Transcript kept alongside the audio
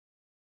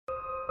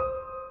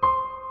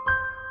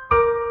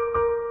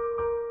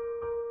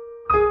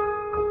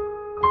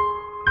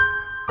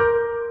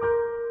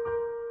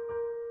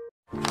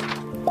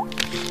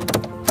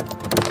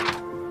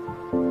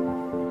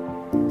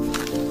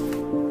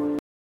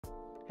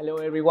Hello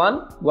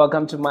everyone,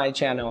 welcome to my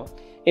channel.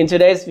 In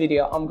today's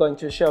video, I'm going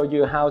to show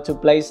you how to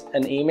place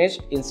an image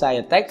inside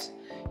a text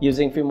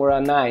using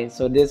Filmora9.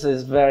 So this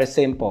is very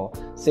simple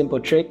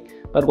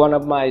trick, but one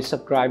of my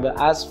subscribers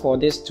asked for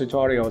this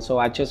tutorial, so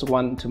I just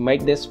want to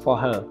make this for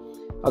her.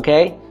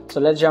 Okay,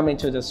 so let's jump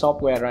into the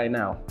software right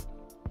now.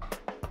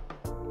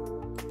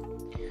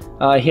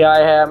 Here I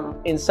am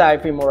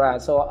inside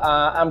Filmora. So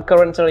I'm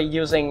currently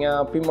using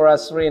Filmora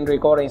screen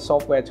recording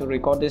software to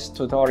record this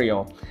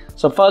tutorial.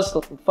 So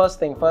first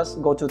thing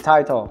first, go to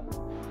title,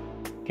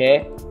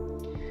 okay,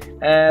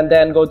 and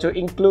then go to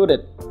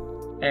included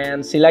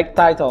and select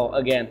title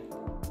again.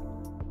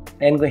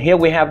 And here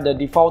we have the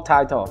default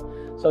title.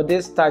 So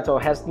this title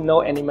has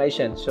no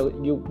animation, so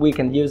we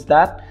can use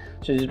that.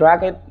 So just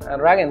drag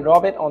and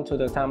drop it onto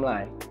the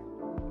timeline.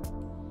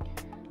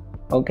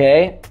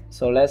 Okay,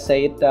 so let's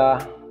say it.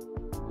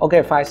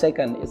 Okay, 5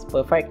 seconds is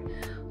perfect.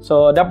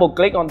 So double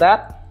click on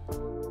that.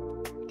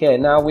 Okay,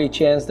 now we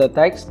change the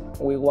text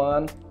we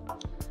want.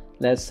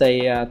 Let's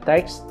say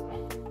text.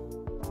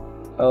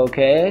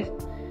 Okay,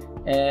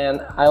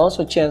 and I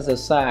also change the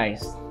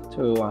size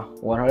to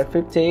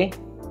 150.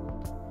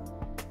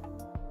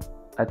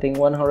 I think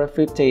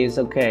 150 is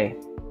okay.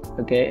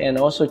 Okay, and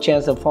also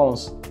change the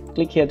fonts.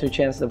 Click here to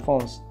change the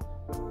fonts.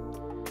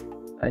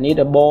 I need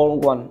a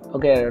bold one.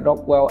 Okay,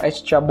 Rockwell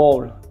extra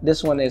bold.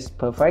 This one is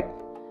perfect.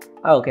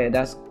 Okay,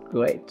 that's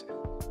great.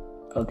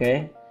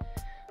 Okay,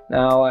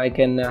 now I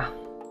can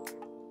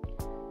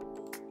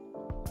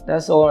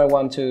that's all I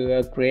want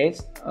to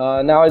create.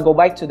 Now I go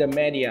back to the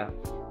media.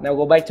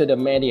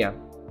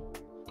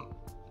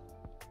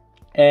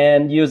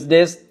 And use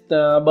this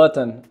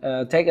button.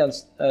 Take a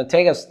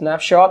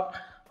snapshot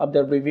of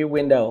the review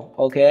window.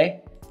 Okay,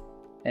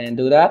 and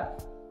do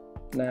that.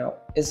 Now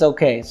it's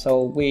okay.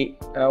 So we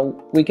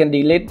can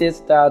delete this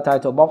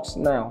title box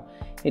now.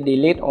 Hit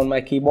delete on my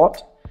keyboard.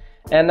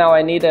 And now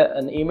I need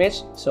an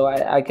image, so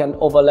I can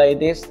overlay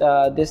this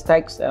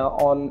text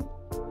on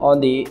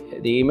the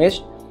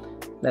image.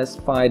 Let's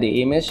find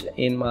the image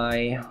in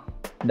my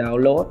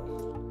download.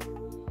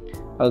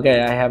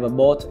 Okay, I have a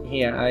boat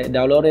here. I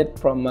downloaded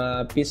from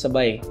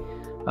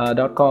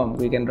pizzabay.com.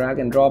 We can drag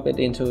and drop it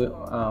into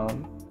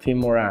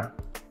Filmora.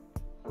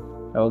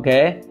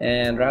 Okay,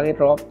 and drag it,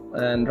 drop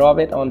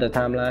it on the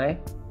timeline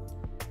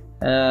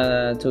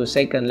to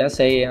second. Let's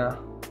say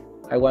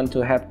I want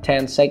to have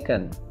 10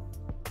 seconds.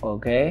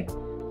 Okay,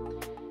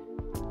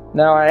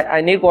 now I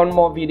need one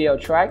more video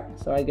track,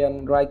 so I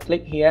can right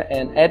click here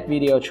and add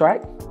video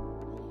track.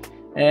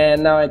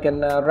 And now I can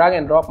drag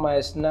and drop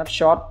my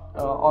snapshot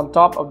on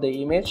top of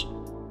the image.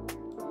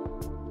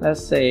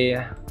 Let's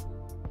say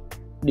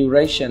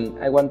duration,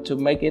 I want to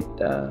make it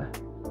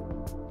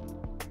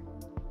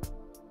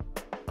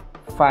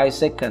 5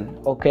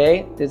 seconds.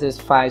 Okay, this is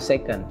 5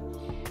 seconds.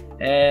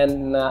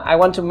 And I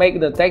want to make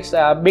the text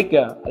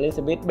bigger, a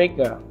little bit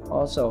bigger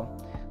also.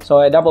 So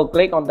I double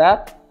click on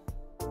that.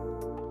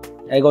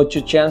 I go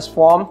to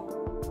transform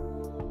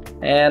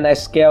and I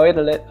scale it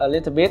a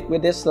little bit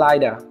with this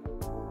slider.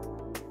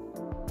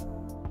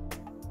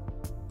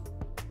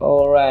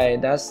 Alright,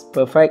 that's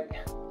perfect.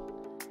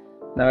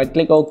 Now I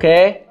click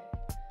OK,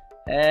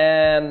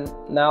 and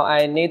now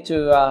I need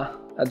to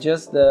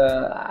adjust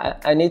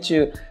I need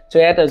to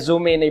add a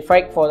zoom in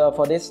effect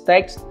for this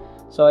text.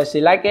 So I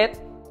select it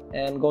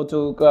and go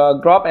to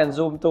crop and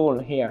zoom tool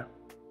here.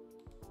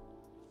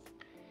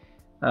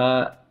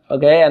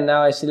 Okay, and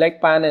now I select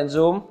pan and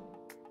zoom.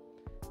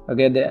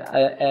 Okay,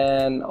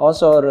 and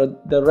also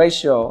the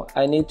ratio,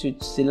 I need to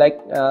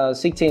select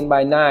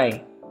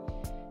 16:9,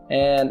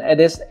 and at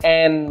this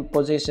end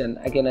position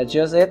I can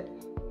adjust it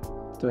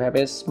to have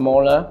it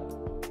smaller.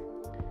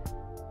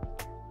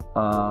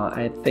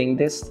 I think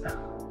this,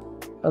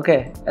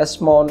 okay, as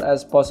small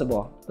as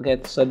possible. Okay,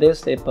 so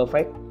this is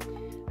perfect.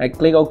 I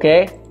click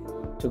OK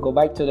to go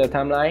back to the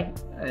timeline,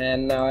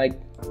 and now I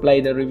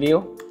play the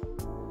review.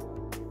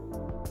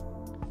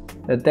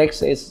 The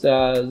text is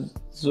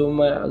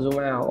zoom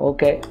out.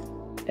 Okay,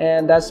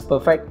 and that's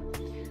perfect.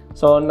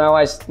 So now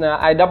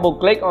I double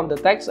click on the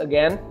text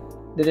again.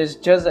 This is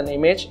just an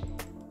image,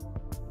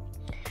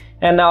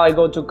 and now I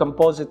go to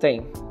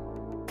compositing.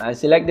 I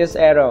select this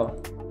arrow,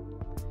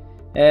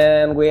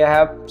 and we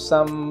have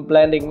some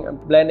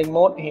blending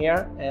mode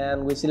here,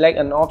 and we select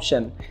an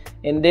option.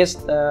 In this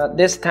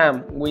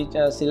time we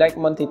select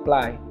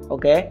multiply.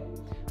 Okay,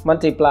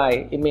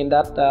 multiply, it means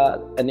that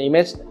an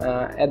image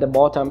at the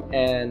bottom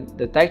and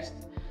the text,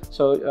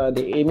 so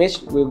the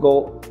image will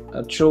go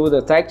through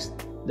the text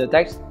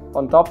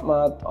on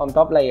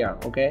top layer.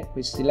 Okay,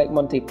 we select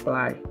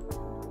multiply,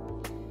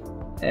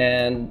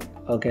 and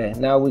okay,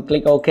 now we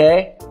click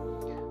OK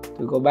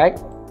to go back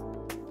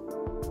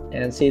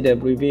and see the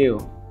preview.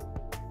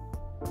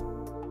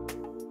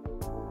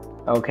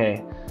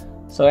 Okay,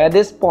 so at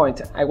this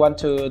point I want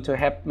to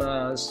have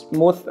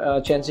smooth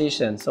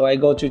transition, so I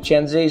go to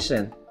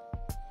transition.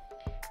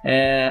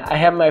 I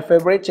have my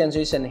favorite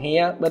transition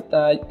here, but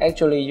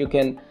actually you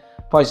can,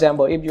 for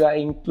example, if you are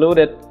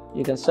included,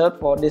 you can search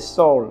for this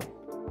soul.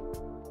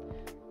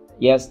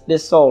 Yes,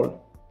 this soul,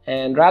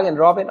 and drag and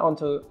drop it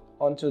onto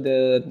onto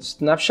the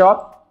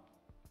snapshot.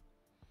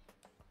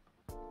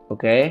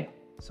 Okay,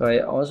 so I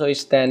also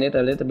extend it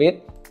a little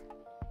bit,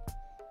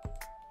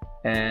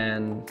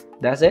 and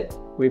that's it.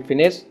 We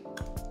finished.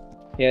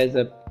 Here's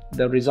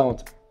the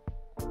result.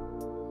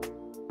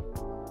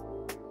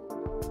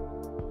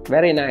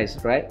 Very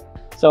nice, right?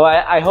 So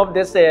I hope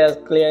this is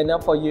clear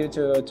enough for you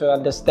to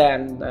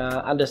understand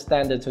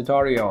the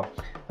tutorial.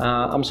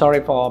 I'm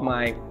sorry for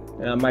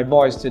my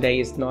voice today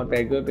is not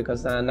very good,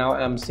 because now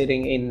I'm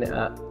sitting in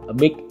a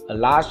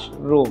large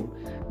room,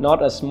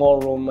 not a small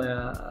room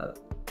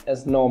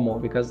as normal,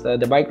 because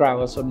the background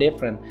was so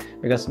different,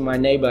 because my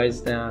neighbor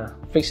is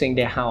fixing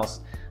their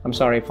house. I'm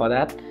sorry for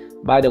that.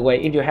 By the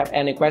way, if you have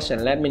any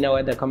question, let me know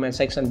in the comment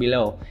section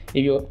below.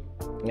 If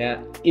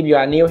you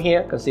are new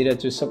here, consider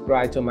to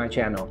subscribe to my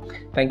channel.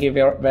 Thank you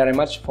very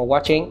much for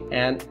watching,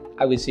 and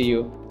I will see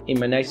you in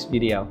my next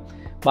video.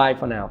 Bye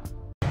for now.